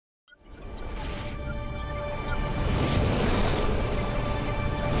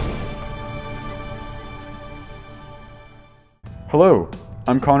Hello,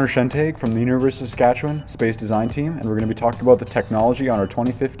 I'm Connor Shentag from the University of Saskatchewan Space Design Team, and we're going to be talking about the technology on our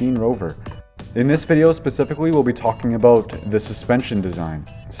 2015 rover. In this video specifically, we'll be talking about the suspension design.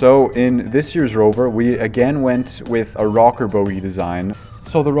 So in this year's rover, we again went with a Rocker-Bogie design.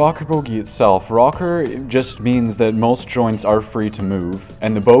 So the Rocker-Bogie itself, rocker just means that most joints are free to move,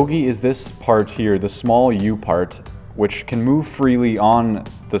 and the bogie is this part here, the small U part, which can move freely on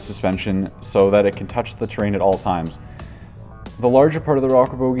the suspension so that it can touch the terrain at all times. The larger part of the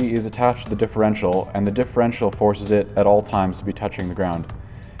Rocker-Bogie is attached to the differential, and the differential forces it at all times to be touching the ground.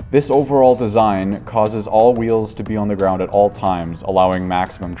 This overall design causes all wheels to be on the ground at all times, allowing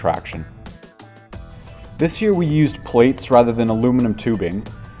maximum traction. This year we used plates rather than aluminum tubing.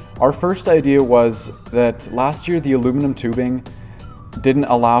 Our first idea was that last year the aluminum tubing didn't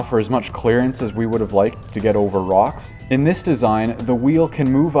allow for as much clearance as we would have liked to get over rocks. In this design, the wheel can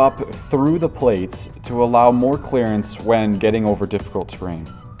move up through the plates to allow more clearance when getting over difficult terrain.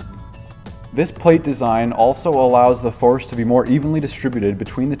 This plate design also allows the force to be more evenly distributed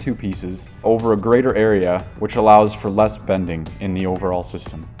between the two pieces over a greater area, which allows for less bending in the overall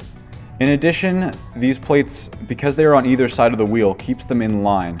system. In addition, these plates, because they are on either side of the wheel, keeps them in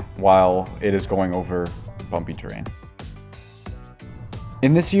line while it is going over bumpy terrain.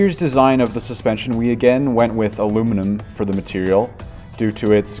 In this year's design of the suspension, we again went with aluminum for the material due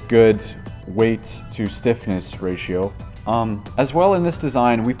to its good weight to stiffness ratio. As well, in this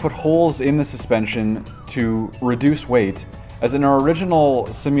design, we put holes in the suspension to reduce weight, as in our original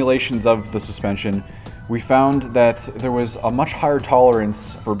simulations of the suspension, we found that there was a much higher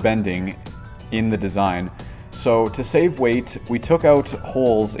tolerance for bending in the design. So to save weight, we took out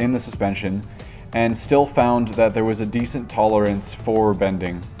holes in the suspension and still found that there was a decent tolerance for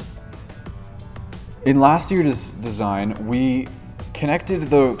bending. In last year's design, we connected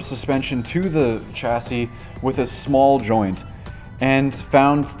the suspension to the chassis with a small joint and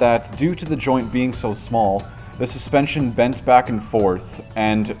found that due to the joint being so small, the suspension bent back and forth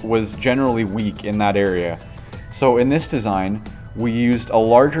and was generally weak in that area. So in this design, we used a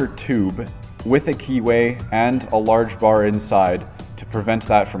larger tube with a keyway and a large bar inside to prevent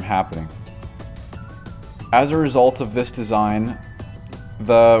that from happening. As a result of this design,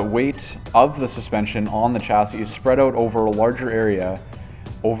 the weight of the suspension on the chassis is spread out over a larger area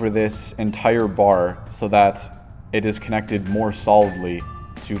over this entire bar so that it is connected more solidly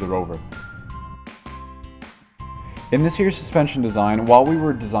to the rover. In this year's suspension design, while we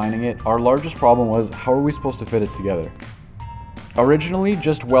were designing it, our largest problem was how are we supposed to fit it together? Originally,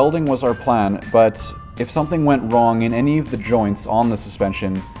 just welding was our plan, but if something went wrong in any of the joints on the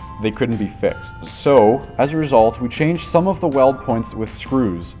suspension, they couldn't be fixed. So, as a result, we changed some of the weld points with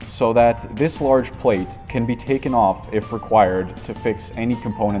screws so that this large plate can be taken off if required to fix any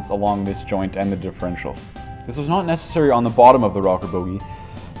components along this joint and the differential. This was not necessary on the bottom of the Rocker-Bogie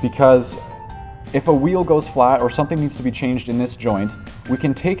because if a wheel goes flat or something needs to be changed in this joint, we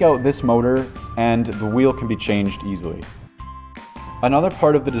can take out this motor and the wheel can be changed easily. Another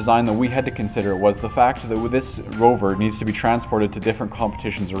part of the design that we had to consider was the fact that this rover needs to be transported to different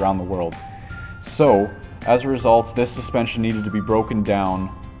competitions around the world. So, as a result, this suspension needed to be broken down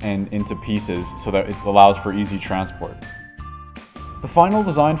and into pieces so that it allows for easy transport. The final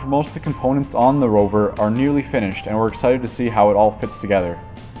design for most of the components on the rover are nearly finished, and we're excited to see how it all fits together.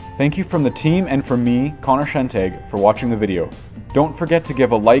 Thank you from the team and from me, Connor Shentag, for watching the video. Don't forget to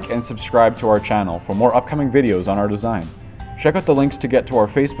give a like and subscribe to our channel for more upcoming videos on our design. Check out the links to get to our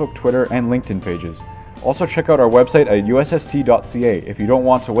Facebook, Twitter, and LinkedIn pages. Also check out our website at USST.ca if you don't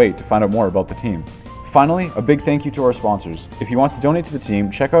want to wait to find out more about the team. Finally, a big thank you to our sponsors. If you want to donate to the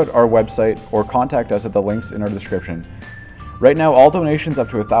team, check out our website or contact us at the links in our description. Right now, all donations up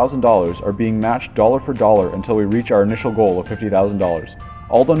to $1,000 are being matched dollar for dollar until we reach our initial goal of $50,000.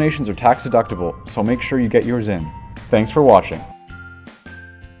 All donations are tax deductible, so make sure you get yours in. Thanks for watching.